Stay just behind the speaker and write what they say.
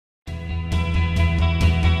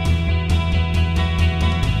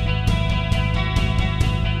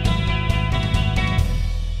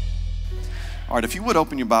All right, if you would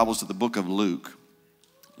open your Bibles to the book of Luke.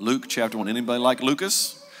 Luke chapter 1. Anybody like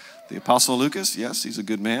Lucas? The Apostle Lucas? Yes, he's a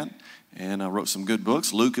good man and wrote some good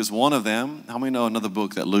books. Luke is one of them. How many know another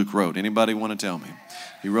book that Luke wrote? Anybody want to tell me?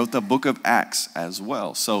 He wrote the book of Acts as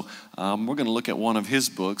well. So we're going to look at one of his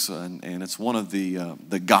books, and it's one of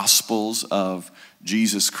the Gospels of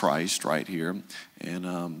Jesus Christ right here.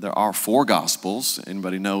 And there are 4 Gospels.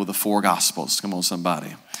 Anybody know the 4 Gospels? Come on,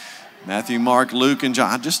 somebody. Matthew, Mark, Luke, and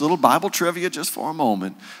John. Just a little Bible trivia just for a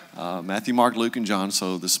moment. Matthew, Mark, Luke, and John.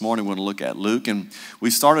 So this morning we're going to look at Luke. And we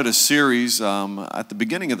started a series at the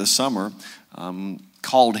beginning of the summer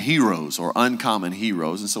called Heroes or Uncommon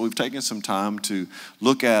Heroes. And so we've taken some time to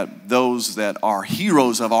look at those that are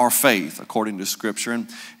heroes of our faith according to Scripture.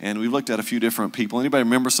 And we've looked at a few different people. Anybody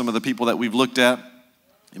remember some of the people that we've looked at?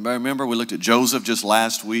 Anybody remember? We looked at Joseph just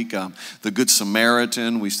last week, the Good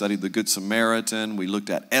Samaritan. We studied the Good Samaritan. We looked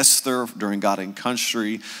at Esther during God and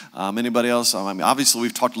Country. Anybody else? I mean, obviously,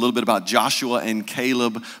 we've talked a little bit about Joshua and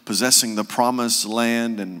Caleb possessing the promised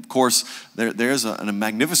land. And, of course, there's a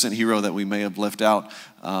magnificent hero that we may have left out.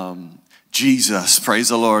 Jesus, praise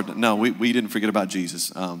the Lord. No, we didn't forget about Jesus.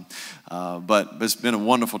 But it's been a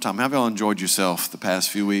wonderful time. Have you all enjoyed yourself the past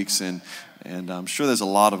few weeks? And I'm sure there's a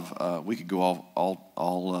lot of, we could go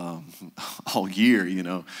all year, you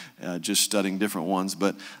know, just studying different ones.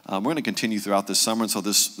 But we're going to continue throughout this summer. And so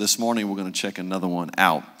this morning we're going to check another one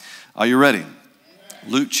out. Are you ready?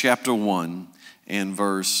 Luke chapter 1 and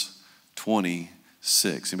verse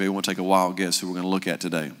 26. Anybody want to take a wild guess who we're going to look at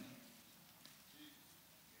today?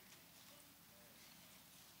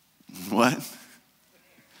 What?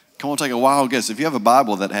 Come on, take a wild guess. If you have a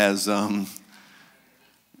Bible that has...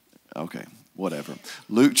 Okay, whatever.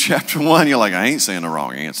 Luke chapter 1, you're like, I ain't saying the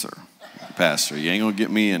wrong answer, Pastor. You ain't going to get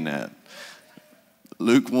me in that.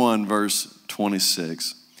 Luke 1, verse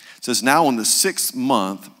 26. It says, now in the 6th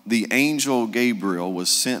month, the angel Gabriel was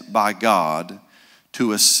sent by God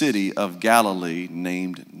to a city of Galilee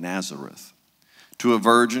named Nazareth, to a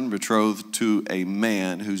virgin betrothed to a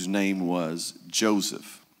man whose name was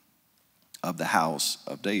Joseph, of the house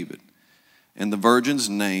of David. And the virgin's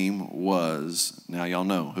name was, now y'all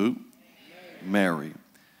know who? Mary.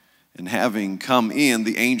 And having come in,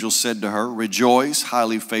 the angel said to her, rejoice,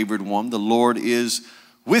 highly favored one, the Lord is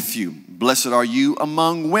with you. Blessed are you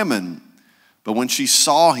among women. But when she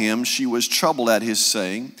saw him, she was troubled at his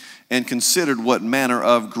saying, and considered what manner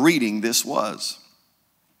of greeting this was.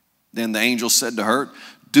 Then the angel said to her,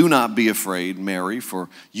 do not be afraid, Mary, for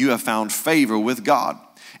you have found favor with God.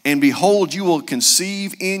 And behold, you will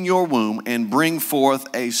conceive in your womb and bring forth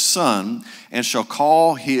a son, and shall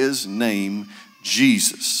call his name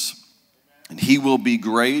Jesus. And he will be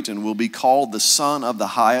great and will be called the Son of the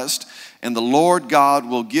Highest. And the Lord God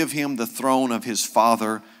will give him the throne of his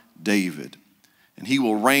father David. And he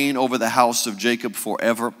will reign over the house of Jacob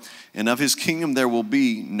forever, and of his kingdom there will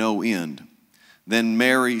be no end. Then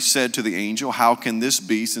Mary said to the angel, how can this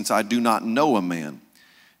be, since I do not know a man?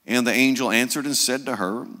 And the angel answered and said to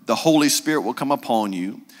her, the Holy Spirit will come upon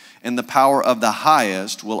you, and the power of the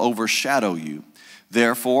highest will overshadow you.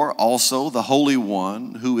 Therefore, also the Holy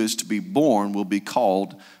One who is to be born will be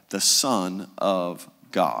called the Son of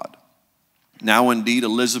God. Now indeed,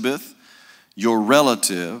 Elizabeth, your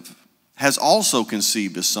relative, has also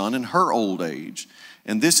conceived a son in her old age,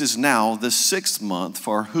 and this is now the 6th month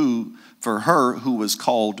for her who was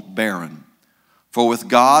called barren. For with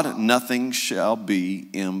God nothing shall be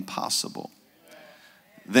impossible.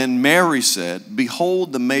 Then Mary said,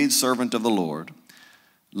 behold the maidservant of the Lord.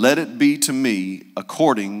 Let it be to me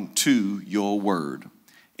according to your word.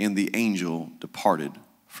 And the angel departed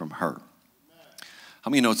from her.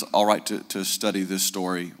 How many know it's all right to study this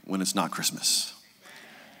story when it's not Christmas?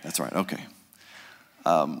 That's right, okay.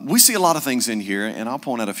 We see a lot of things in here, and I'll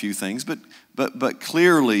point out a few things. But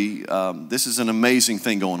clearly, this is an amazing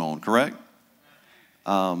thing going on, correct?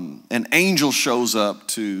 An angel shows up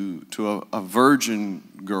to a virgin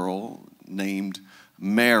girl named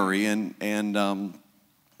Mary, and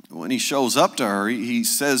when he shows up to her, he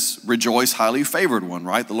says, rejoice, highly favored one,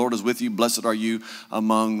 right? The Lord is with you, blessed are you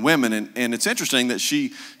among women. And it's interesting that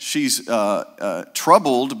she's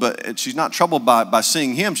troubled, but she's not troubled by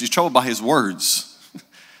seeing him, she's troubled by his words.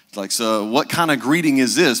 It's like, so what kind of greeting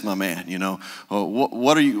is this, my man? You know,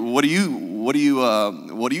 what are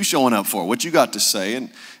you showing up for? What you got to say?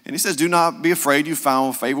 And he says, do not be afraid. You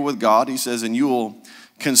found favor with God. He says, and you will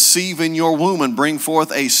conceive in your womb and bring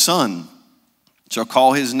forth a son. Shall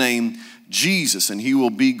call his name Jesus, and he will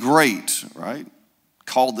be great, right?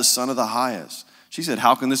 Called the Son of the Highest. She said,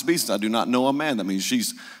 how can this be since I do not know a man? That means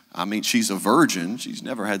she's a virgin. She's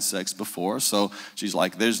never had sex before. So she's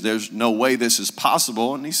like, there's no way this is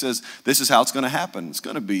possible. And he says, this is how it's going to happen. It's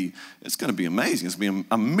going to be amazing. It's going to be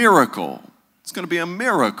a miracle. It's going to be a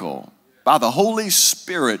miracle. By the Holy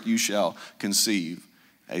Spirit you shall conceive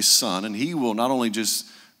a son. And he will not only just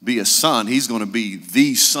be a son, he's going to be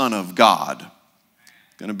the Son of God.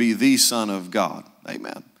 Going to be the Son of God.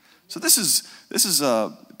 Amen. So this is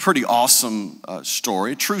a pretty awesome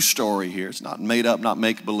story, true story here. It's not made up, not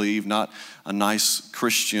make-believe, not a nice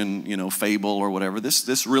Christian, fable or whatever.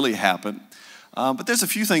 This really happened. But there's a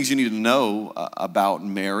few things you need to know about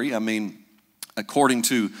Mary. I mean, according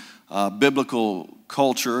to biblical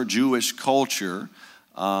culture, Jewish culture,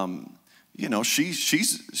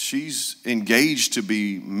 she's engaged to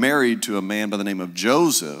be married to a man by the name of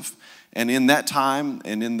Joseph. And in that time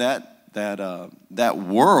and in that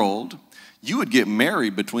world, you would get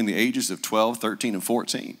married between the ages of 12, 13, and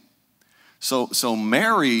 14. So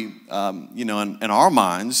Mary, in our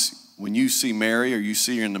minds, when you see Mary or you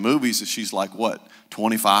see her in the movies, she's like, what,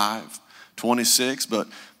 25, 26? But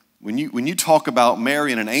when you talk about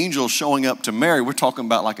Mary and an angel showing up to Mary, we're talking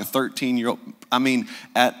about like a 13-year-old. I mean,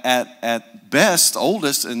 at best,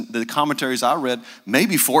 oldest, in the commentaries I read,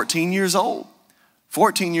 maybe 14 years old.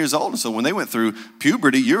 14 years old. And so when they went through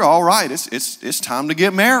puberty, you're all right. It's time to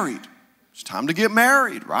get married. It's time to get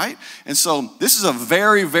married, right? And so this is a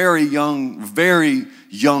very, very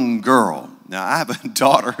young girl. Now, I have a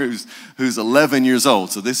daughter who's 11 years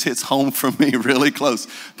old, so this hits home for me really close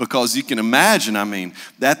because you can imagine,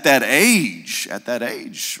 at that age,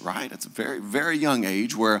 right? It's a very, very young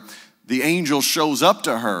age where the angel shows up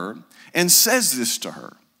to her and says this to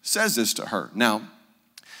her. Now,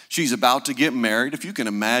 she's about to get married. If you can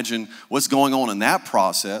imagine what's going on in that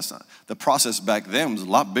process, the process back then was a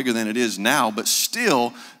lot bigger than it is now, but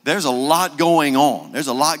still, there's a lot going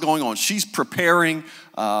on. She's preparing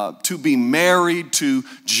to be married to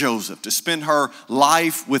Joseph, to spend her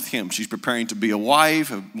life with him. She's preparing to be a wife,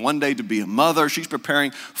 one day to be a mother. She's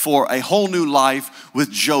preparing for a whole new life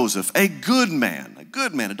with Joseph, a good man, a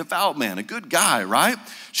devout man, a good guy, right?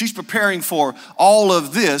 She's preparing for all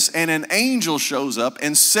of this, and an angel shows up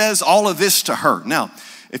and says all of this to her. Now,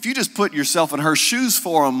 if you just put yourself in her shoes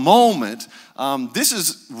for a moment, this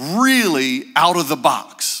is really out of the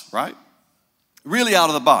box, right? Really out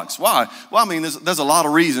of the box. Why? Well, there's a lot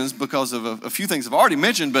of reasons because of a few things I've already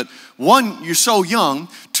mentioned, but one, you're so young.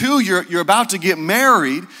 Two, you're about to get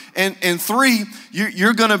married. And three,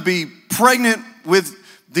 you're going to be pregnant with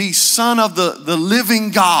the Son of the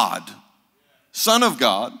living God, Son of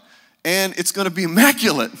God, and it's going to be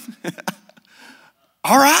immaculate.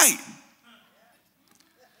 All right.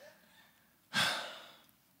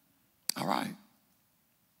 All right.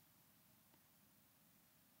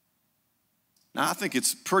 Now, I think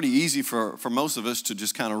it's pretty easy for most of us to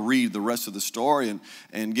just kind of read the rest of the story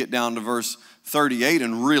and get down to verse 38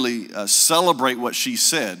 and really celebrate what she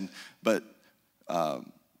said. But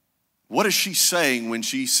what is she saying when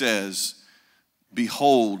she says,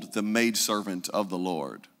 "Behold, the maidservant of the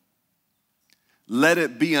Lord. Let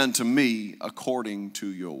it be unto me according to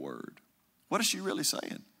your word"? What is she really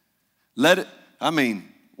saying?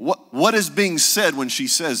 What is being said when she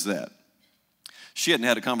says that? She hadn't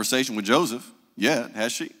had a conversation with Joseph yet,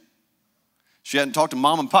 has she? She hadn't talked to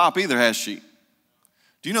mom and pop either, has she?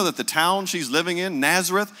 Do you know that the town she's living in,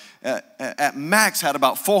 Nazareth, at max had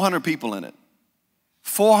about 400 people in it?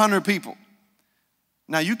 400 people.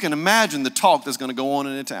 Now you can imagine the talk that's going to go on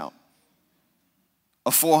in the town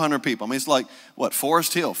of 400 people. It's like, what,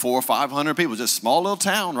 Forest Hill, 400 or 500 people. Just a small little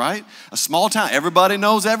town, right? A small town. Everybody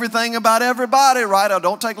knows everything about everybody, right? It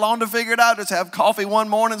don't take long to figure it out. Just have coffee one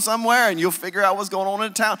morning somewhere and you'll figure out what's going on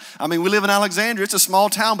in the town. We live in Alexandria. It's a small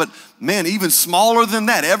town, but man, even smaller than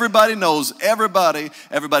that. Everybody knows everybody.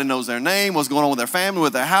 Everybody knows their name, what's going on with their family,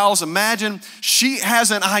 with their house. Imagine she has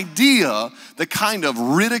an idea, the kind of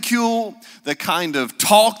ridicule, the kind of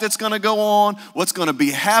talk that's going to go on, what's going to be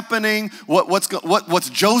happening, what's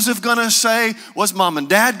Joseph going to say, what's mom and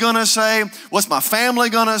dad going to say, what's my family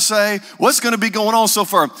going to say, what's going to be going on. So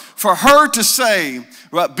for her to say,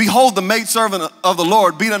 "Behold, the maidservant of the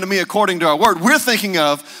Lord, be it unto me according to our word," we're thinking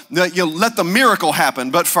of, let the miracle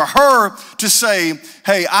happen. But for her to say,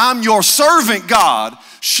 "Hey, I'm your servant, God,"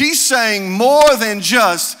 she's saying more than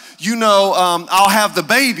just, I'll have the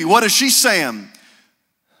baby. What is she saying?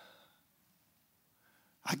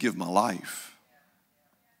 I give my life.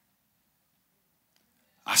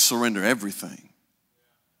 I surrender everything.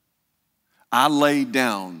 I lay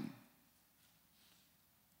down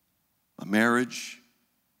my marriage.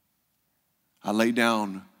 I lay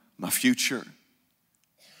down my future.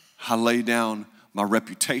 I lay down my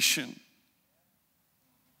reputation.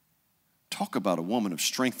 Talk about a woman of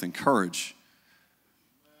strength and courage.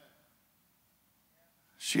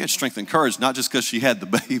 She had strength and courage not just because she had the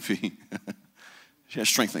baby. She had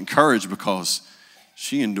strength and courage because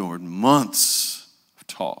she endured months of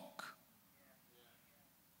talk.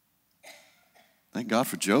 Thank God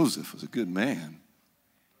for Joseph, who was a good man.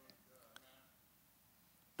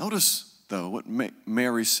 Notice, though, what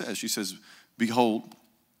Mary says. She says, behold,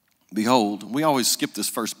 behold. We always skip this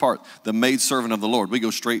first part, the maidservant of the Lord. We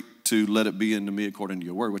go straight to let it be unto me according to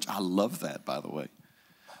your word, which I love that, by the way.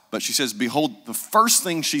 But she says, behold, the first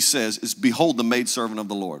thing she says is, behold, the maidservant of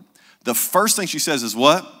the Lord. The first thing she says is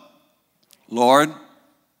what? Lord,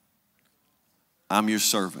 I'm your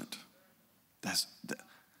servant.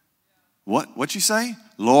 What'd she say?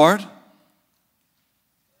 Lord,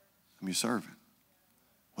 I'm your servant.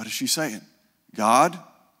 What is she saying? God,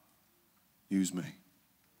 use me.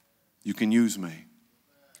 You can use me.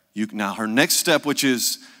 Now her next step, which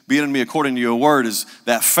is be it unto me according to your word, is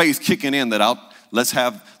that faith kicking in that let's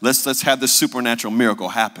have this supernatural miracle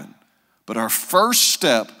happen. But our first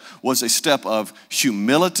step was a step of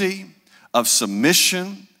humility, of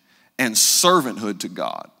submission, and servanthood to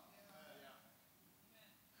God.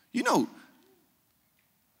 You know,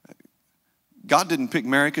 God didn't pick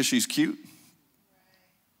Mary because she's cute.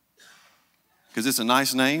 Because it's a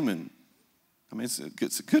nice name, and I mean,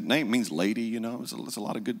 it's a good name. It means lady, you know. There's a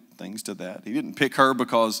lot of good things to that. He didn't pick her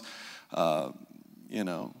because, you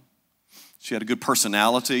know, she had a good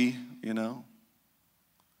personality, you know.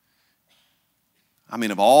 I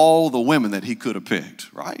mean, of all the women that he could have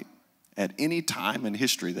picked, right? At any time in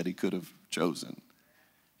history that he could have chosen,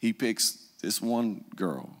 he picks this one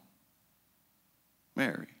girl,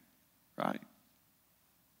 Mary, right?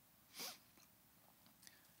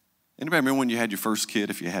 Anybody remember when you had your first kid,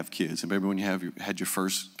 if you have kids? Anybody remember when you had your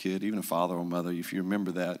first kid, even a father or mother, if you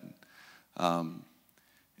remember that? Anybody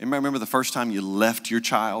remember the first time you left your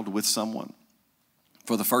child with someone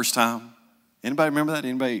for the first time? Anybody remember that?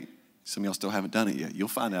 Anybody? Some of y'all still haven't done it yet. You'll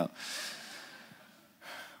find out.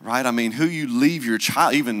 Right? I mean, who you leave your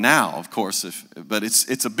child, even now, of course, but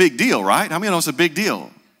it's a big deal, right? How many know it's a big deal?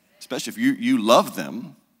 Especially if you love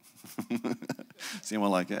them. See anyone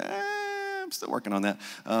like, I'm still working on that.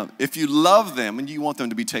 If you love them and you want them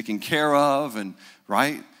to be taken care of and,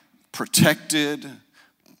 right, protected,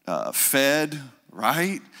 fed,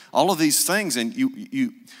 right? All of these things, and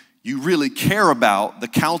you really care about the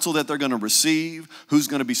counsel that they're going to receive, who's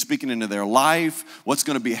going to be speaking into their life, what's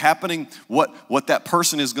going to be happening, what that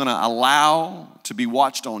person is going to allow to be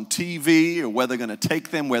watched on TV, or where they're going to take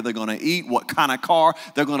them, where they're going to eat, what kind of car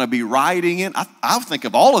they're going to be riding in. I think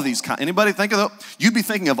of all of these kinds. Anybody think of them? You'd be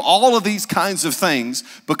thinking of all of these kinds of things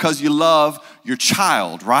because you love your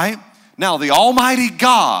child, right? Now, the Almighty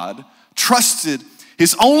God trusted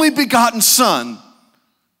His only begotten Son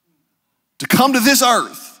to come to this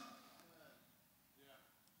earth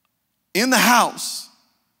in the house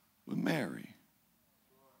with Mary.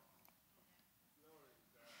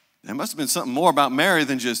 There must have been something more about Mary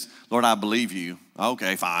than just, Lord, I believe you.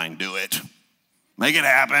 Okay, fine, do it. Make it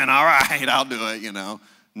happen. All right, I'll do it, you know.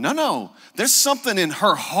 No. There's something in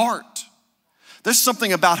her heart. There's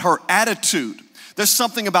something about her attitude. There's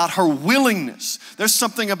something about her willingness. There's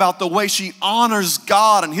something about the way she honors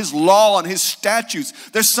God and His law and His statutes.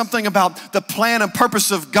 There's something about the plan and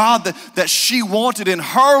purpose of God that she wanted in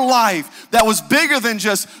her life that was bigger than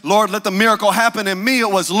just, Lord, let the miracle happen in me.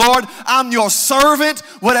 It was, Lord, I'm your servant.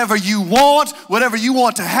 Whatever you want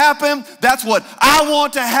to happen, that's what I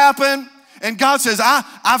want to happen. And God says,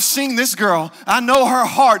 I've seen this girl. I know her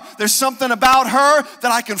heart. There's something about her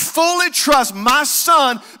that I can fully trust my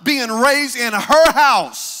son being raised in her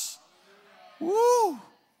house. Woo.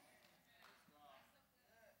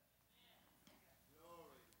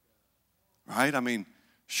 Right? I mean,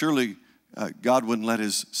 surely God wouldn't let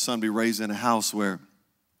His son be raised in a house where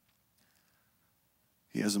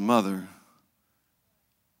he has a mother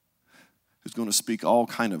who's going to speak all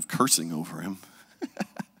kind of cursing over him.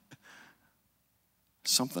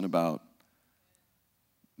 Something about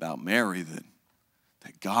Mary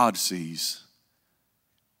that God sees.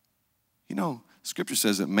 You know, Scripture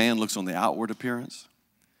says that man looks on the outward appearance,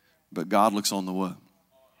 but God looks on the what?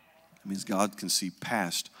 It means God can see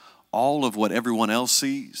past all of what everyone else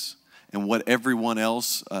sees and what everyone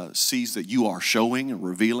else sees that you are showing and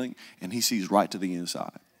revealing, and He sees right to the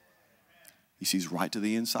inside. He sees right to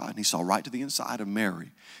the inside, and He saw right to the inside of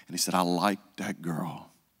Mary, and He said, I like that girl.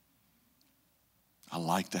 I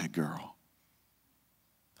like that girl.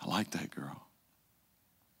 I like that girl.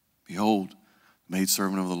 Behold,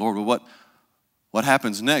 maidservant of the Lord. Well, what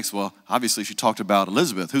happens next? Well, obviously she talked about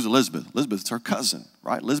Elizabeth. Who's Elizabeth? Elizabeth's her cousin,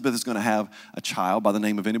 right? Elizabeth is going to have a child by the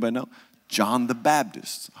name of, anybody know? John the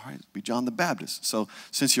Baptist. All right, be John the Baptist. So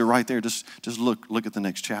since you're right there, just look at the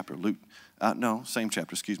next chapter. Luke, no, same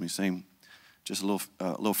chapter, excuse me, same, just a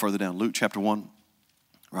little further down. Luke chapter 1,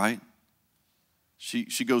 right?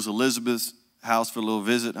 She goes to Elizabeth's house for a little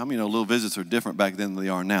visit. How many know little visits are different back then than they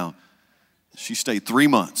are now? She stayed 3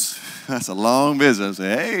 months. That's a long visit. I say,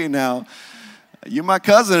 hey, now, you're my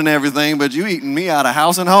cousin and everything, but you eating me out of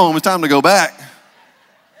house and home. It's time to go back. A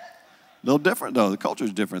little different, though. The culture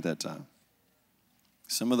is different at that time.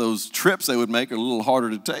 Some of those trips they would make are a little harder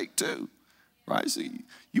to take, too. Right? See,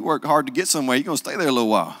 you work hard to get somewhere. You're going to stay there a little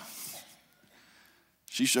while.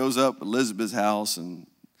 She shows up at Elizabeth's house, and,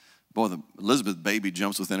 boy, Elizabeth's baby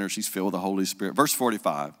jumps within her. She's filled with the Holy Spirit. Verse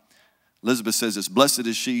 45. Elizabeth says this, blessed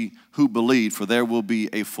is she who believed, for there will be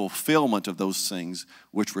a fulfillment of those things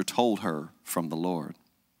which were told her from the Lord.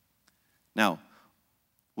 Now,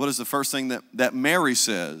 what is the first thing that Mary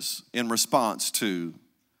says in response to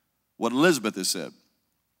what Elizabeth has said?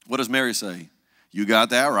 What does Mary say? You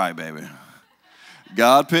got that right, baby.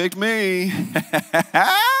 God picked me. Woo,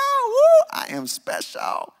 I am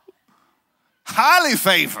special. Highly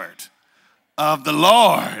favored of the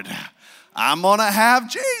Lord. I'm going to have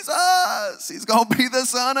Jesus. He's going to be the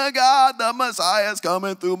Son of God. The Messiah is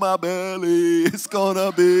coming through my belly. It's going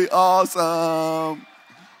to be awesome.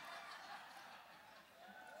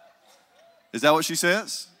 Is that what she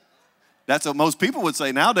says? That's what most people would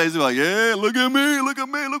say nowadays. They're like, yeah, look at me,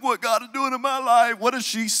 look what God is doing in my life. What does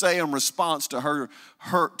she say in response to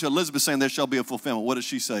to Elizabeth saying there shall be a fulfillment? What does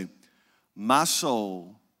she say? My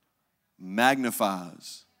soul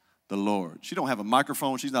magnifies the Lord. She don't have a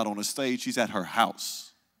microphone. She's not on a stage. She's at her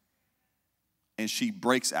house. And she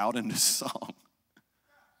breaks out into song.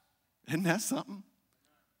 Isn't that something?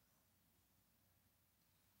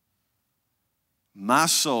 My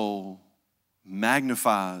soul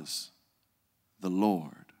magnifies the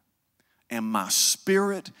Lord, and my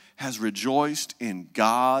spirit has rejoiced in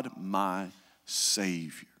God my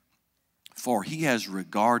Savior, for he has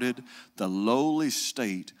regarded the lowly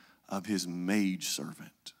state of his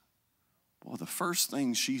maidservant. Well, the first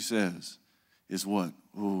thing she says is what?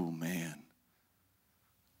 Oh, man,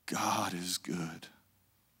 God is good.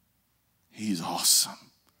 He's awesome.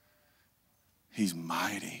 He's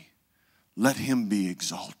mighty. Let him be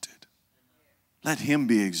exalted. Let him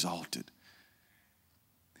be exalted.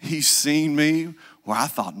 He's seen me where I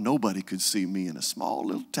thought nobody could see me in a small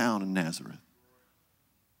little town in Nazareth.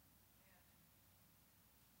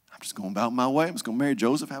 I'm just going about my way. I'm just going to marry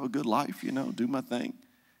Joseph, have a good life, do my thing.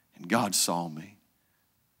 And God saw me.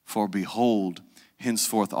 For behold,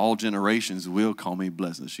 henceforth all generations will call me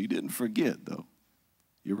blessed. She didn't forget, though.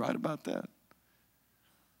 You're right about that.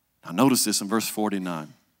 Now notice this in verse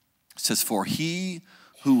 49. It says, for he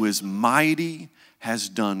who is mighty has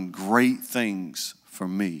done great things for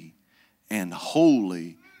me, and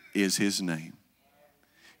holy is his name.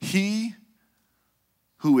 He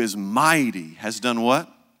who is mighty has done what?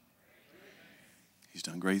 He's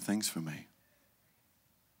done great things for me.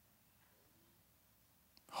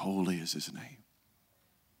 Holy is his name.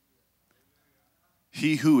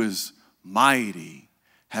 He who is mighty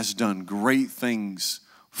has done great things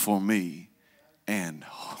for me, and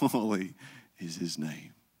holy is his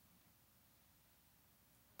name.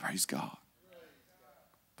 Praise God.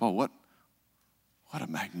 Boy, what a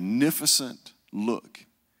magnificent look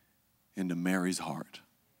into Mary's heart.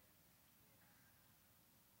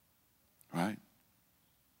 Right?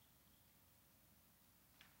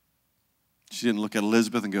 She didn't look at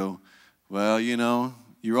Elizabeth and go, well,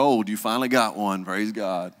 you're old. You finally got one. Praise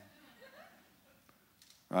God.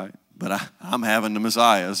 Right? But I'm having the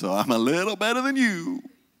Messiah, so I'm a little better than you.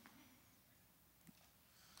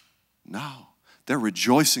 No. They're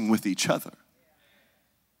rejoicing with each other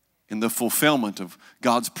in the fulfillment of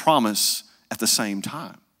God's promise at the same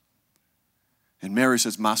time. And Mary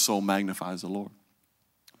says, my soul magnifies the Lord.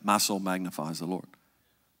 My soul magnifies the Lord.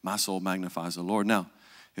 My soul magnifies the Lord. Now,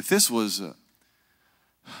 if this was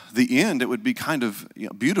the end, it would be kind of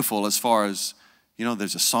beautiful as far as,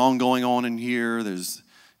 there's a song going on in here. There's,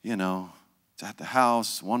 it's at the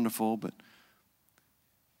house. It's wonderful. But,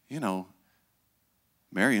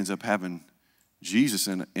 Mary ends up having Jesus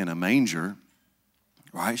in a manger,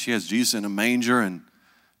 right? She has Jesus in a manger and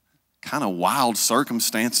kind of wild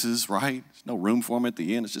circumstances, right? There's no room for him at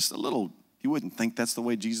the end. It's just a little, you wouldn't think that's the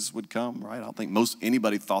way Jesus would come, right? I don't think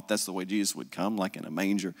anybody thought that's the way Jesus would come, like in a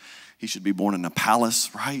manger. He should be born in a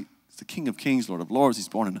palace, right? He's the King of Kings, Lord of Lords. He's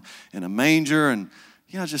born in a manger, and,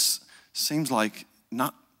 it just seems like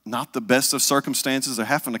not not the best of circumstances. They're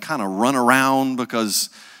having to kind of run around because,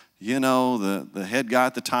 the head guy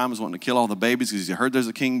at the time was wanting to kill all the babies because he heard there's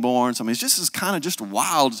a king born. So, I mean, it's just this kind of just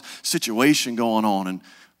wild situation going on. And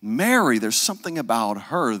Mary, there's something about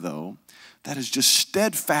her, though, that is just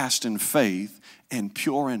steadfast in faith and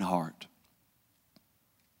pure in heart.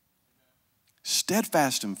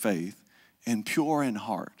 Steadfast in faith and pure in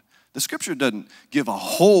heart. The scripture doesn't give a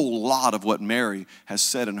whole lot of what Mary has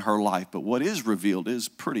said in her life, but what is revealed is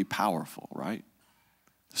pretty powerful, right?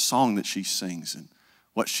 The song that she sings and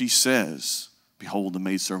what she says, behold the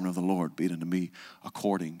maidservant of the Lord, be it unto me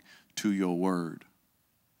according to your word.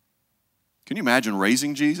 Can you imagine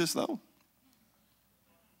raising Jesus, though?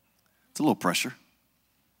 It's a little pressure,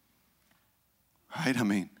 right? I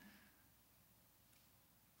mean,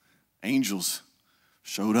 angels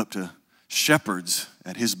showed up to shepherds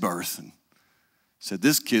at his birth and said,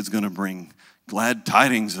 this kid's going to bring glad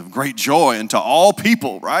tidings of great joy unto all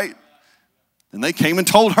people, right? And they came and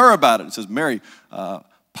told her about it. It says Mary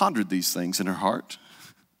pondered these things in her heart,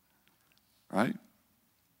 right?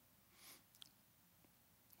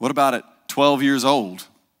 What about at 12 years old?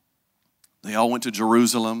 They all went to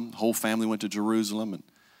Jerusalem. The whole family went to Jerusalem,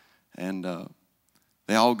 and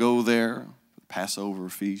they all go there, the Passover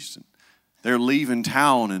feast. And they're leaving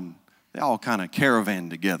town, and they all kind of caravan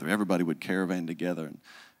together. Everybody would caravan together.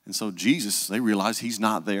 And so Jesus, they realize he's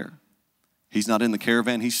not there. He's not in the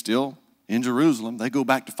caravan. He's still in Jerusalem. They go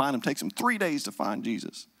back to find him. It takes them 3 days to find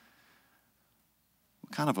Jesus.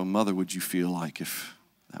 What kind of a mother would you feel like if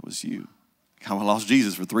that was you? I lost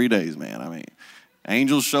Jesus for 3 days, man. I mean,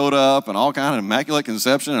 angels showed up and all kind of immaculate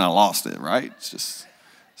conception, and I lost it, right? It's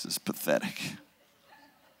just pathetic.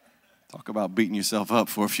 Talk about beating yourself up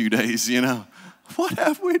for a few days, What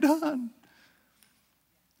have we done?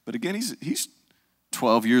 But again, he's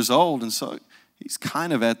 12 years old, and so he's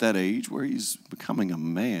kind of at that age where he's becoming a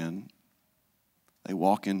man. They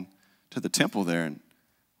walk into the temple there, and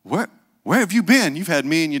where have you been? You've had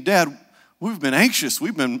me and your dad. We've been anxious.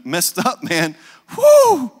 We've been messed up, man.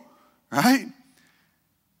 Whoo! Right?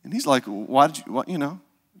 And he's like, why did you,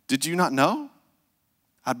 did you not know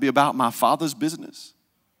I'd be about my Father's business?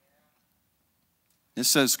 It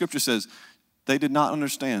says, Scripture says, they did not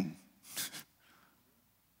understand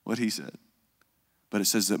what he said. But it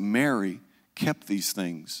says that Mary kept these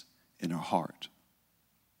things in her heart.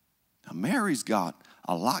 Now, Mary's got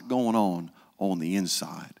a lot going on the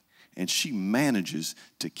inside, and she manages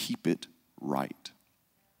to keep it right.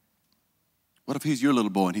 What if he's your little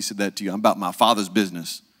boy and he said that to you? I'm about my Father's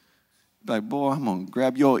business. You're like, boy, I'm going to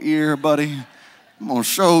grab your ear, buddy. I'm going to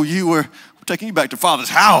show you we're taking you back to Father's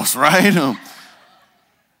house, right?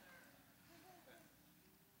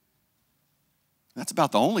 That's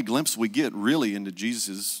about the only glimpse we get really into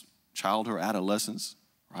Jesus' childhood or adolescence,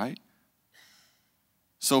 right?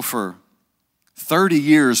 So for 30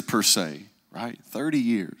 years per se, right? 30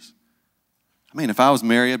 years. I mean, if I was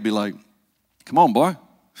Mary, I'd be like, come on, boy.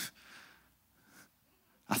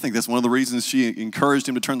 I think that's one of the reasons she encouraged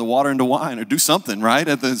him to turn the water into wine or do something, right?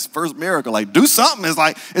 At this first miracle, like, do something. It's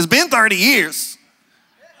like, it's been 30 years.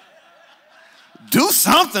 Do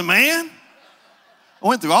something, man. I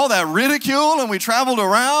went through all that ridicule, and we traveled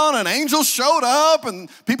around, and angels showed up, and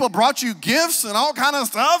people brought you gifts and all kind of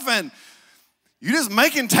stuff, and you're just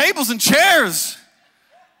making tables and chairs.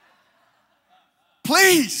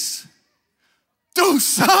 Please, do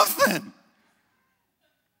something.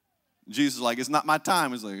 Jesus is like, it's not my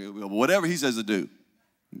time. It's like, whatever he says to do,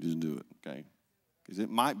 just do it, okay? Because it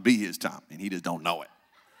might be his time, and he just don't know it.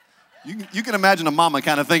 You can imagine a mama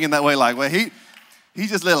kind of thinking that way, like, well, He's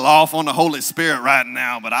just a little off on the Holy Spirit right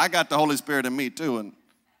now, but I got the Holy Spirit in me too, and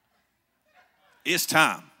it's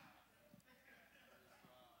time.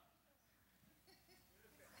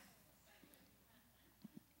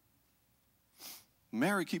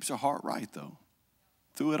 Mary keeps her heart right, though,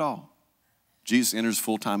 through it all. Jesus enters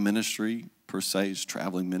full-time ministry, per se, his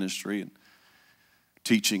traveling ministry, and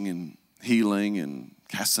teaching and healing and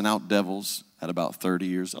casting out devils at about 30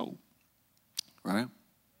 years old, right?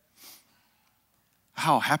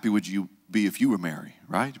 How happy would you be if you were Mary,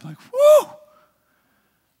 right? You'd be like, whoo,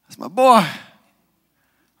 that's my boy,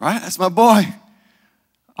 right? That's my boy.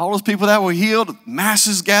 All those people that were healed,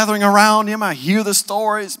 masses gathering around him. I hear the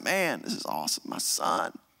stories. Man, this is awesome. My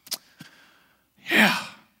son. Yeah,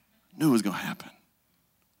 knew it was going to happen.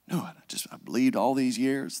 Knew it. I believed all these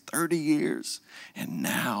years, 30 years, and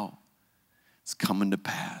now it's coming to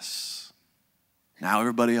pass. Now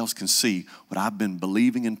everybody else can see what I've been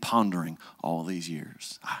believing and pondering all these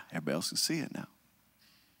years. Everybody else can see it now,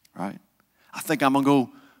 right? I think I'm going to go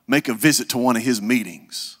make a visit to one of his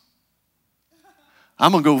meetings.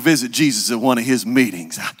 I'm going to go visit Jesus at one of his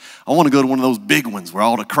meetings. I want to go to one of those big ones where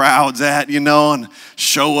all the crowd's at, and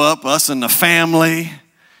show up, us and the family.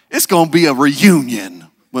 It's going to be a reunion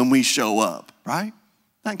when we show up, right?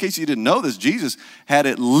 Now, in case you didn't know this, Jesus had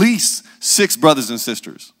at least 6 brothers and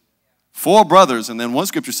sisters. 4 brothers, and then one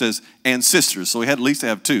scripture says, and sisters. So he had at least to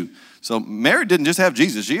have 2. So Mary didn't just have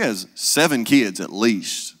Jesus. She has 7 kids, at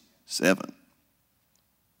least 7.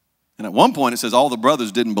 And at one point it says all the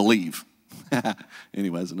brothers didn't believe.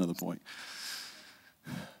 Anyway, that's another point.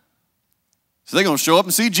 So they're going to show up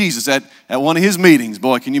and see Jesus at one of his meetings.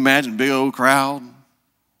 Boy, can you imagine, big old crowd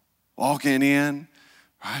walking in,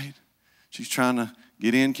 right? She's trying to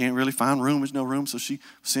get in, can't really find room. There's no room, so she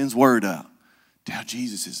sends word out. Tell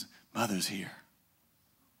Jesus his mother's here.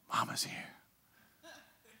 Mama's here.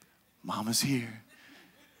 Mama's here.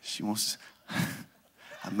 She wants,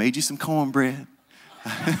 I made you some cornbread.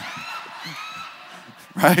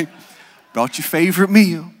 Right? Brought your favorite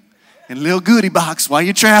meal in a little goodie box while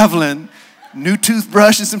you're traveling. New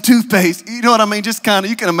toothbrush and some toothpaste. You know what I mean? Just kind of,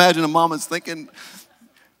 you can imagine a mama's thinking, no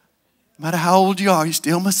matter how old you are, you're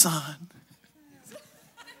still my son.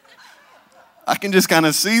 I can just kind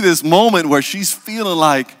of see this moment where she's feeling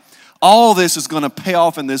like all this is going to pay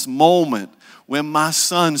off in this moment when my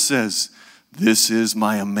son says, this is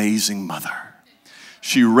my amazing mother.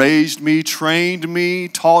 She raised me, trained me,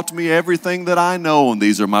 taught me everything that I know, and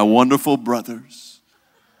these are my wonderful brothers.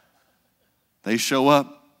 They show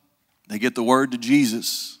up. They get the word to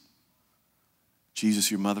Jesus. Jesus,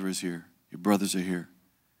 your mother is here. Your brothers are here.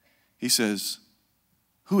 He says,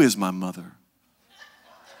 who is my mother?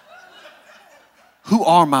 Who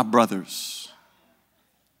are my brothers?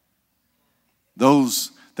 Those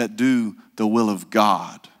that do the will of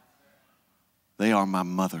God. They are my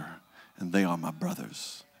mother. And they are my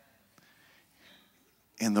brothers.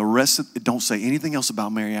 And the rest of it, don't say anything else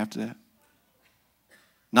about Mary after that.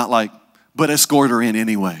 Not like, but escort her in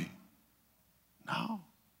anyway. No.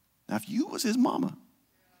 Now, if you was his mama,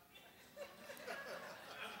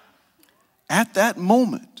 at that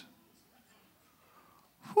moment,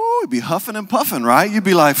 you'd be huffing and puffing, right? You'd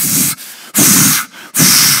be like,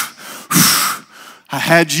 I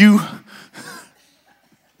had you.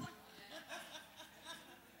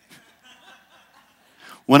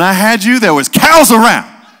 When I had you, there was cows around.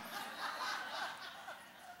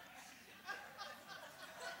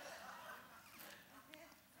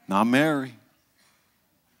 Not Mary.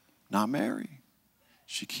 Not Mary.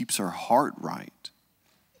 She keeps her heart right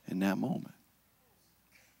in that moment.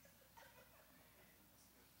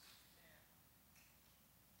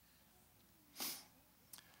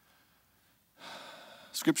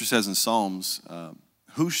 Scripture says in Psalms,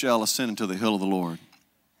 who shall ascend into the hill of the Lord?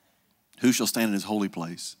 Who shall stand in his holy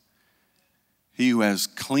place? He who has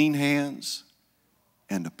clean hands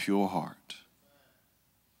and a pure heart.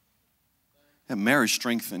 And Mary's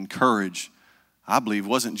strength and courage, I believe,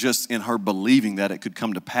 wasn't just in her believing that it could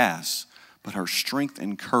come to pass, but her strength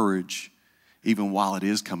and courage even while it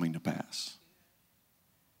is coming to pass.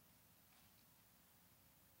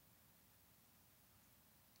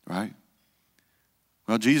 Right?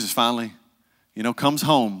 Well, Jesus finally, comes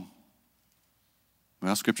home.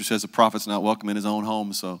 Well, Scripture says the prophet's not welcome in his own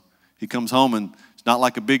home, so he comes home, and it's not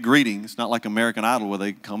like a big greeting. It's not like American Idol where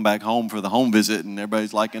they come back home for the home visit, and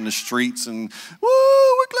everybody's like in the streets, and, woo,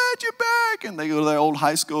 we're glad you're back, and they go to their old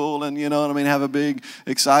high school, and, have a big,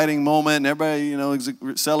 exciting moment, and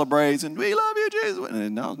everybody, celebrates, and we love you, Jesus.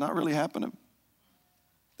 And no, it's not really happening.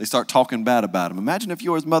 They start talking bad about him. Imagine if you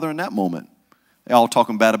were his mother in that moment. They all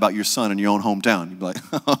talking bad about your son in your own hometown. You'd be like,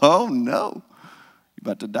 oh, no, you're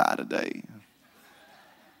about to die today.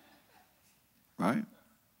 Right?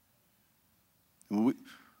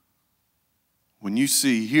 When you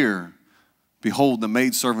see here, behold the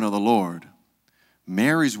maidservant of the Lord,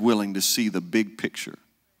 Mary's willing to see the big picture.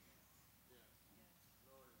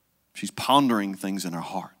 She's pondering things in her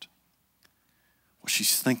heart. What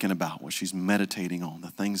she's thinking about, what she's meditating on,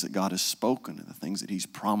 the things that God has spoken and the things that he's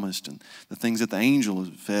promised and the things that the angel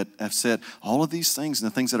have said, all of these things and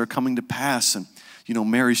the things that are coming to pass. And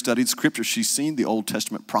Mary studied Scripture. She's seen the Old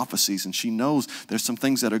Testament prophecies, and she knows there's some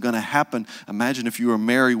things that are going to happen. Imagine if you were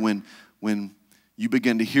Mary when you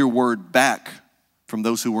begin to hear word back from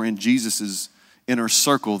those who were in Jesus' inner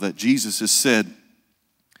circle that Jesus has said,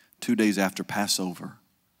 2 days after Passover,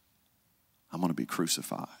 I'm going to be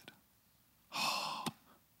crucified. Oh,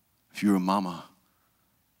 if you're a mama,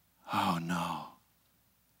 oh no.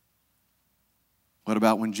 What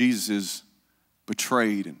about when Jesus is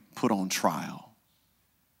betrayed and put on trial?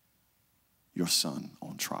 Your son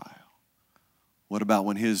on trial. What about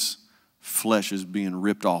when his flesh is being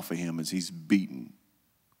ripped off of him as he's beaten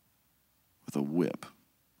with a whip.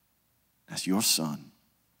 That's your son.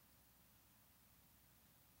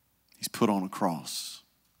 He's put on a cross,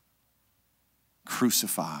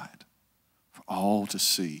 crucified for all to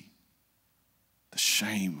see. The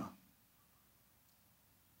shame.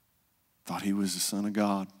 Thought he was the Son of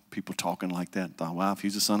God. People talking like that. Thought, wow, if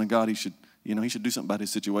he's the Son of God, he should do something about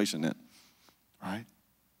his situation then. Right?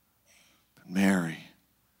 But Mary,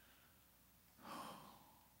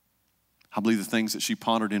 I believe the things that she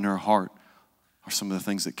pondered in her heart are some of the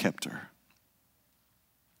things that kept her.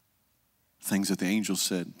 Things that the angels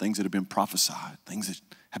said, things that have been prophesied, things that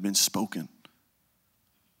have been spoken.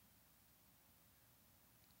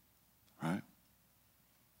 Right?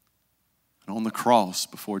 And on the cross,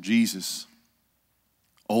 before Jesus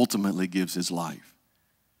ultimately gives his life,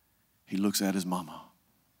 he looks at his mama.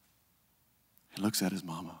 He looks at his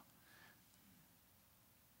mama.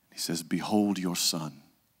 He says, behold your son.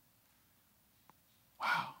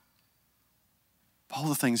 Wow. All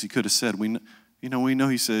the things he could have said, we know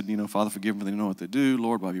he said, Father, forgive them, for they don't know what they do.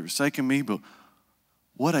 Lord, why have you forsaken me? But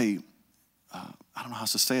what I don't know how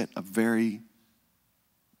to say it, a very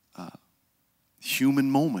human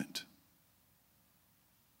moment.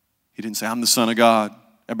 He didn't say, I'm the Son of God.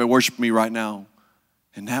 Everybody worship me right now.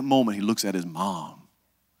 In that moment, he looks at his mom.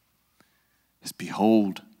 He says,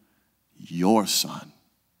 behold your son.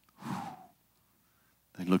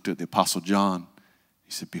 Then he looked at the Apostle John.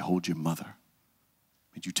 He said, behold your mother.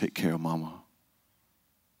 Would you take care of mama?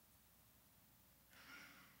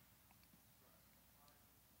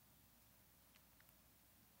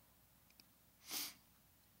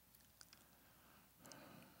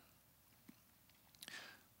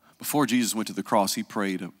 Before Jesus went to the cross, he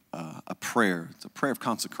prayed a prayer. It's a prayer of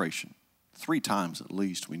consecration. 3 times at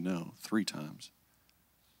least, we know. 3 times.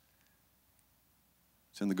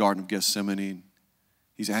 It's in the Garden of Gethsemane.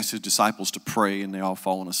 He's asked his disciples to pray, and they all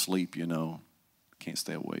fallen asleep, Can't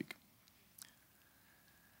stay awake.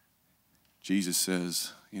 Jesus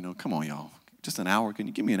says, come on, y'all. Just an hour. Can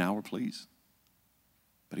you give me an hour, please?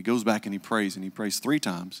 But he goes back and he prays 3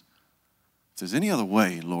 times. He says, any other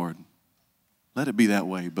way, Lord? Let it be that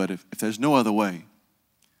way. But if there's no other way,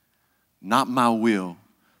 not my will,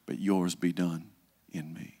 but yours be done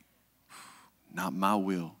in me. Not my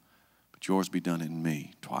will, but yours be done in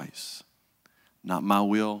me. Twice. Not my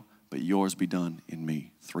will, but yours be done in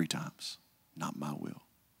me. 3 times. Not my will,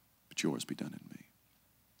 but yours be done in me.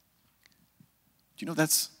 Do you know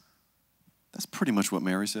that's pretty much what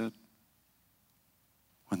Mary said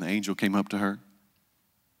when the angel came up to her?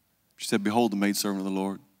 She said, behold the maidservant of the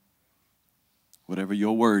Lord. Whatever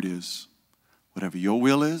your word is, whatever your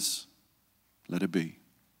will is, let it be.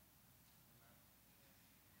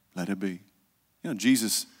 Let it be.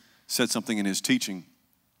 Jesus said something in his teaching.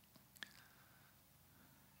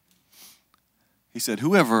 He said,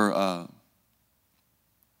 whoever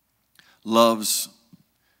loves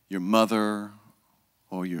your mother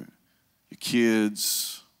or your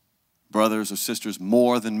kids, brothers or sisters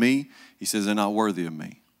more than me, he says, they're not worthy of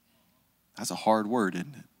me. That's a hard word,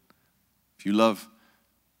 isn't it? If you love,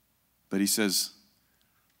 but he says,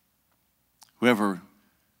 whoever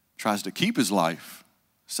tries to keep his life,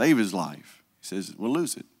 save his life, he says, will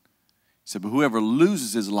lose it. He said, but whoever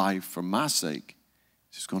loses his life for my sake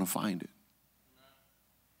is just going to find it.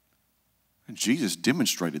 And Jesus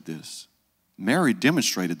demonstrated this. Mary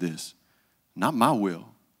demonstrated this. Not my will,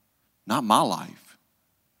 not my life,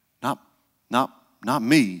 not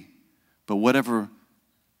me, but whatever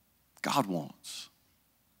God wants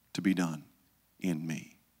to be done in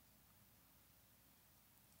me.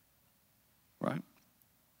 Right?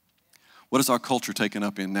 What is our culture taken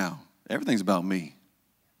up in now? Everything's about me.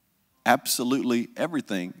 Absolutely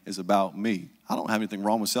everything is about me. I don't have anything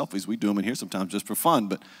wrong with selfies. We do them in here sometimes just for fun,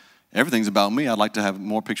 but everything's about me. I'd like to have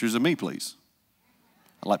more pictures of me, please.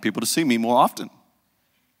 I'd like people to see me more often.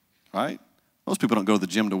 Right? Most people don't go to the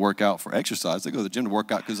gym to work out for exercise. They go to the gym to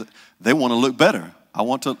work out because they want to look better.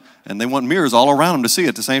 And they want mirrors all around them to see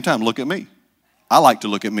at the same time. Look at me. I like to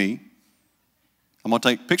look at me. I'm going to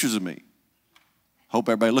take pictures of me. Hope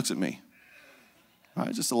everybody looks at me. All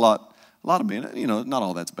right, just a lot of me. Not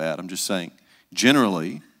all that's bad. I'm just saying,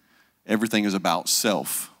 generally, everything is about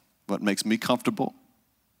self. What makes me comfortable,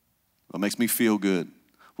 what makes me feel good,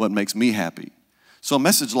 what makes me happy. So a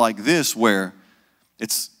message like this where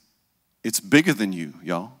it's bigger than you,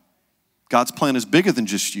 y'all. God's plan is bigger than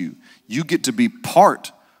just you. You get to be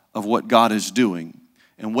part of what God is doing.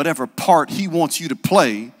 And whatever part he wants you to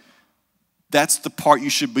play, that's the part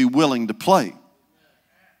you should be willing to play.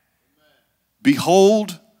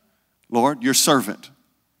 Behold, Lord, your servant.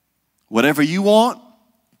 Whatever you want,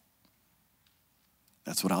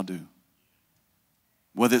 that's what I'll do.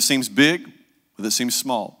 Whether it seems big, whether it seems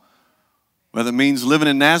small, whether it means living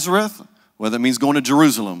in Nazareth, whether it means going to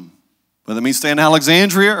Jerusalem, whether it means staying in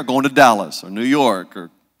Alexandria or going to Dallas or New York or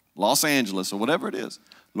Los Angeles or whatever it is.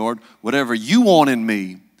 Lord, whatever you want in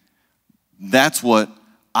me, that's what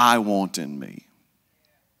I want in me.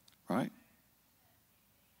 Right?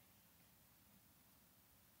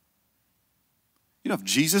 You know, if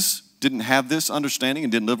Jesus didn't have this understanding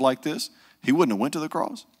and didn't live like this, he wouldn't have went to the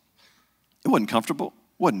cross. It wasn't comfortable.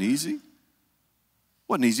 It wasn't easy. It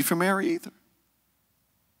wasn't easy for Mary either.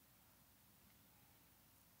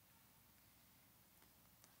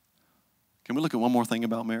 Can we look at one more thing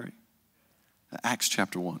about Mary? Acts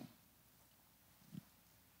chapter 1.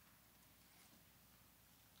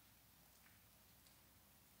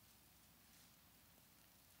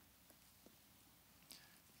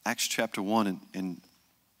 Acts chapter 1 and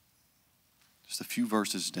just a few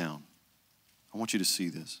verses down. I want you to see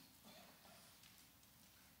this.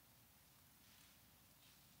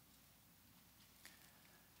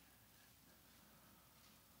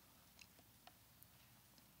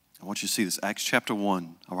 I want you to see this. Acts chapter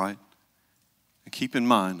 1, all right? And keep in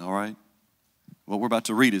mind, all right, what we're about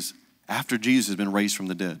to read is after Jesus has been raised from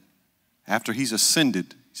the dead, after he's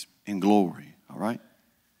ascended in glory, all right?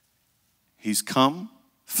 He's come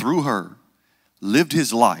through her, lived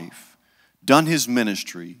his life, done his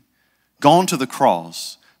ministry, gone to the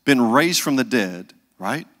cross, been raised from the dead,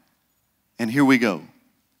 right? And here we go.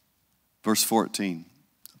 Verse 14,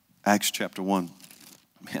 Acts chapter 1.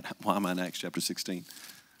 Man, why am I in Acts chapter 16?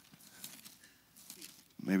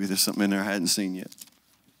 Maybe there's something in there I hadn't seen yet.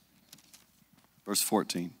 Verse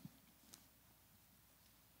 14.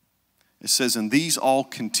 It says, and these all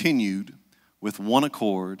continued with one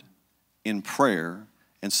accord in prayer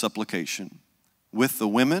and supplication with the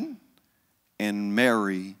women and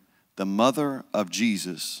Mary, the mother of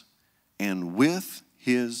Jesus, and with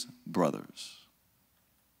his brothers.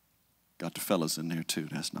 Got the fellas in there too.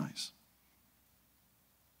 That's nice.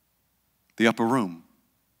 The upper room.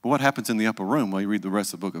 But what happens in the upper room? Well, you read the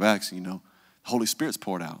rest of the book of Acts, and you know, the Holy Spirit's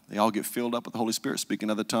poured out. They all get filled up with the Holy Spirit, speaking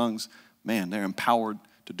other tongues. Man, they're empowered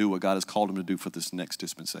to do what God has called them to do for this next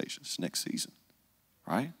dispensation, this next season.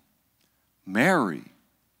 Right? Mary,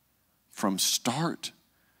 from start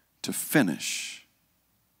to finish,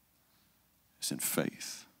 is in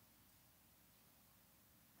faith.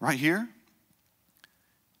 Right here,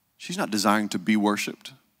 she's not desiring to be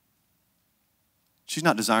worshiped. She's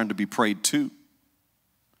not desiring to be prayed to.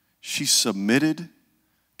 She submitted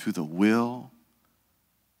to the will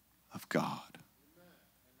of God.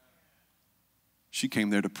 She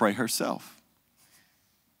came there to pray herself.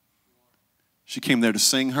 She came there to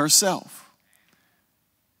sing herself.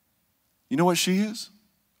 You know what she is?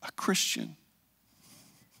 A Christian.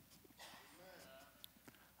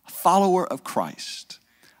 A follower of Christ.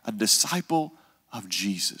 A disciple of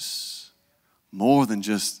Jesus. More than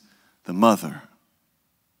just the mother.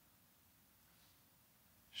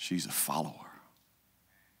 She's a follower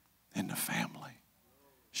in the family.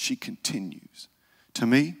 She continues. To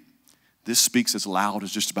me, this speaks as loud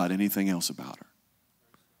as just about anything else about her.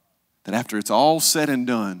 That after it's all said and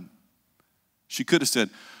done, she could have said,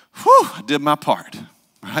 whew, I did my part,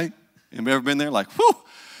 right? Anybody ever been there? Like, whew,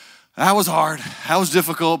 that was hard, that was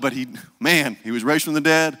difficult, but he was raised from the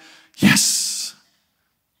dead. Yes,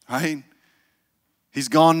 right? He's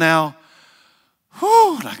gone now.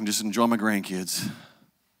 Whew, and I can just enjoy my grandkids.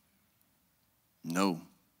 No,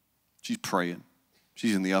 she's praying.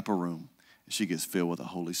 She's in the upper room, and she gets filled with the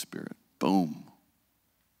Holy Spirit. Boom.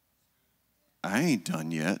 I ain't done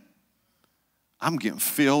yet. I'm getting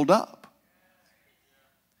filled up.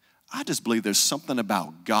 I just believe there's something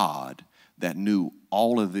about God that knew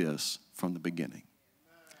all of this from the beginning.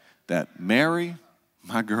 That Mary,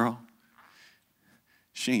 my girl,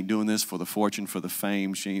 she ain't doing this for the fortune, for the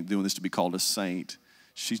fame. She ain't doing this to be called a saint.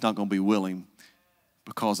 She's not going to be willing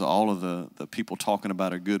because of all of the people talking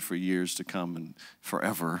about her good for years to come and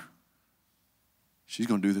forever. She's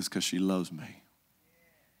going to do this because she loves me.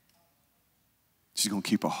 She's going to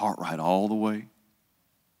keep her heart right all the way.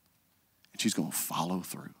 And she's going to follow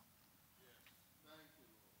through.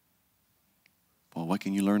 Well, what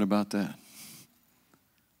can you learn about that?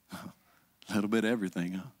 A little bit of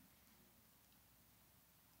everything, huh?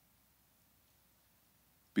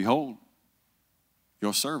 Behold,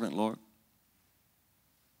 your servant, Lord.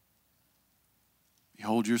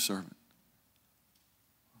 Behold your servant.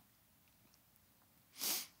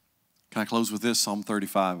 Can I close with this? Psalm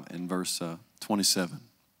 35 and verse 27.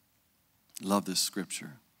 Love this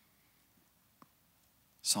scripture.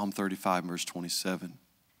 Psalm 35 verse 27.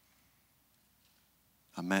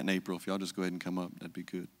 Matt and April, if y'all just go ahead and come up, that'd be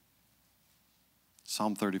good.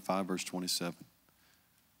 Psalm 35, verse 27.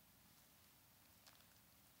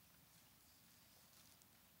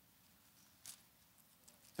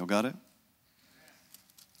 Y'all got it?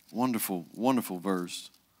 Wonderful, wonderful verse.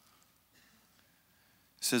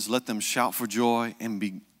 It says, let them shout for joy and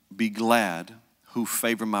be glad who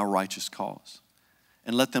favor my righteous cause.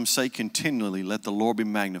 And let them say continually, let the Lord be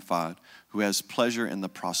magnified, who has pleasure in the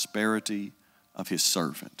prosperity of his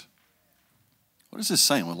servant. What is this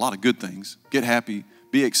saying? Well, a lot of good things. Get happy,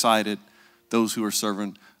 be excited. Those who are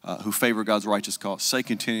serving, who favor God's righteous cause, say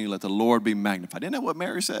continually, let the Lord be magnified. Isn't that what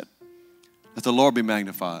Mary said? Let the Lord be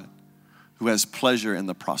magnified, who has pleasure in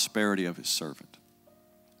the prosperity of his servant.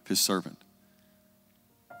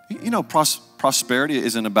 You know, prosperity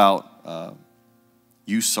isn't about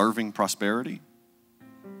you serving prosperity.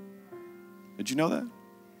 Did you know that?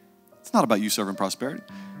 It's not about you serving prosperity.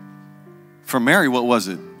 For Mary, what was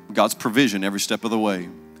it? God's provision every step of the way.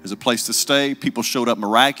 There's a place to stay. People showed up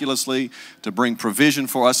miraculously to bring provision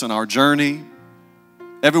for us in our journey.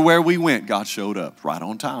 Everywhere we went, God showed up right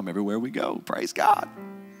on time everywhere we go. Praise God.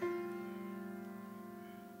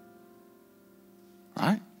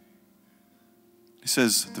 Right? He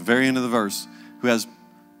says at the very end of the verse, who has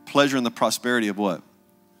pleasure in the prosperity of what?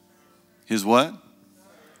 His what?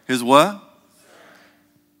 His what?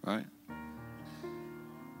 Right?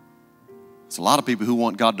 There's a lot of people who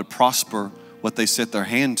want God to prosper what they set their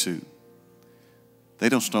hand to. They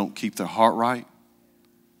just don't keep their heart right.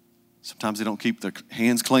 Sometimes they don't keep their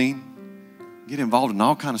hands clean. Get involved in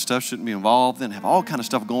all kind of stuff shouldn't be involved in. Have all kind of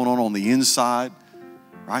stuff going on the inside.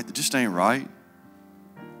 Right? That just ain't right.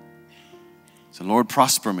 So Lord,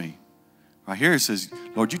 prosper me. Right here it says,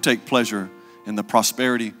 Lord, you take pleasure in the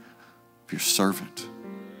prosperity of your servant.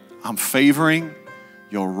 I'm favoring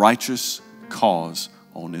your righteous cause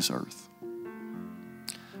on this earth.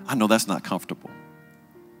 I know that's not comfortable.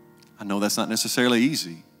 I know that's not necessarily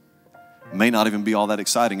easy. It may not even be all that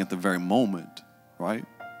exciting at the very moment, right?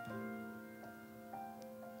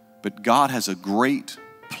 But God has a great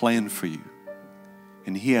plan for you.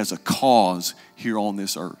 And he has a cause here on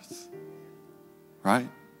this earth, right?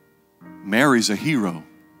 Mary's a hero.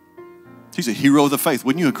 She's a hero of the faith.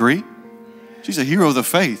 Wouldn't you agree? She's a hero of the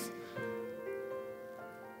faith.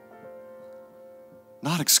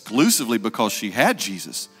 Not exclusively because she had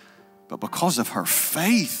Jesus, but because of her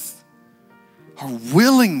faith, her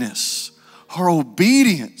willingness, her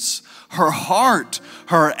obedience, her heart,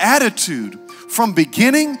 her attitude from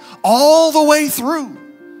beginning all the way through.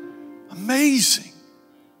 Amazing.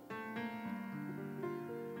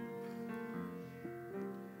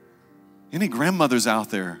 Any grandmothers out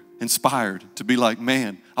there inspired to be like,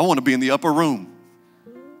 man, I want to be in the upper room.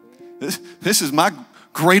 This is my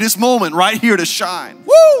greatest moment right here to shine.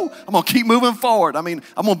 Woo! I'm going to keep moving forward. I'm going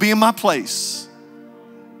to be in my place.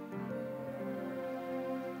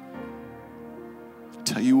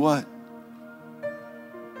 Tell you what,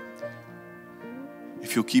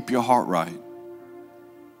 if you'll keep your heart right,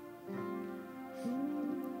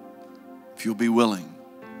 if you'll be willing,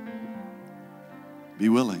 be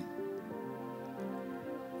willing.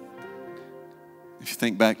 If you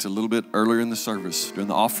think back to a little bit earlier in the service, during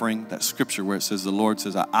the offering, that scripture where it says, the Lord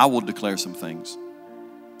says, I will declare some things,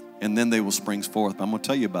 and then they will spring forth. I'm going to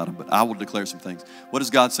tell you about them, but I will declare some things. What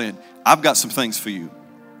is God saying? I've got some things for you.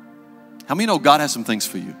 How many know God has some things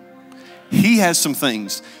for you? He has some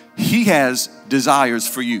things. He has desires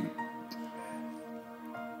for you.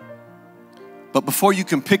 But before you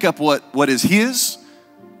can pick up what is his,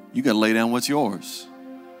 you got to lay down what's yours.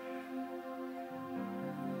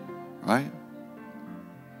 Right?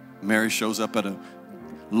 Mary shows up at a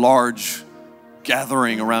large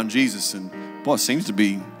gathering around Jesus, and boy, it seems to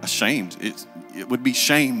be ashamed. It would be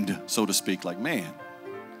shamed, so to speak, like, man.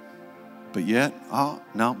 But yet,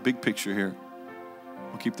 no, big picture here.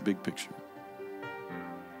 We'll keep the big picture.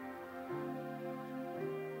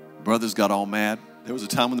 Brothers got all mad. There was a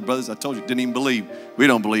time when the brothers, I told you, didn't even believe. We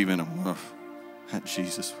don't believe in him. That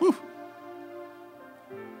Jesus. Whew.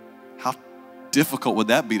 How difficult would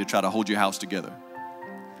that be to try to hold your house together?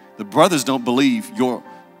 The brothers don't believe your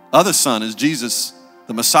other son is Jesus,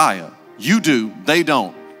 the Messiah. You do, they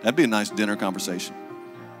don't. That'd be a nice dinner conversation.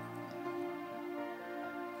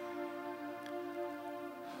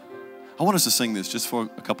 I want us to sing this just for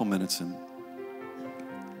a couple minutes, and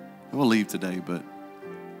we'll leave today, but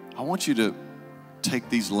I want you to take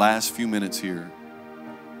these last few minutes here,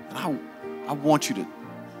 and I want you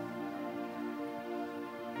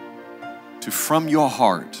to from your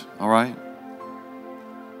heart, all right?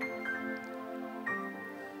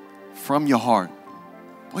 From your heart,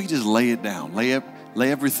 boy, you just lay it down. Lay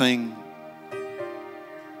everything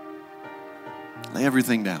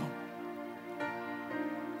down.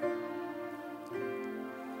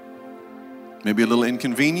 Maybe a little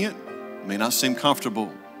inconvenient. May not seem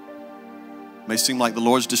comfortable. May seem like the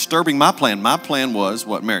Lord's disturbing my plan. My plan was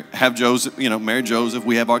what? Have Joseph, marry Joseph.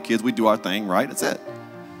 We have our kids. We do our thing, right? That's it.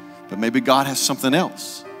 But maybe God has something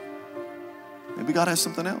else. Maybe God has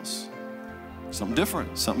something else. Something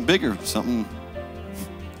different, something bigger, something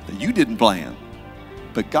that you didn't plan,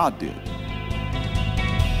 but God did.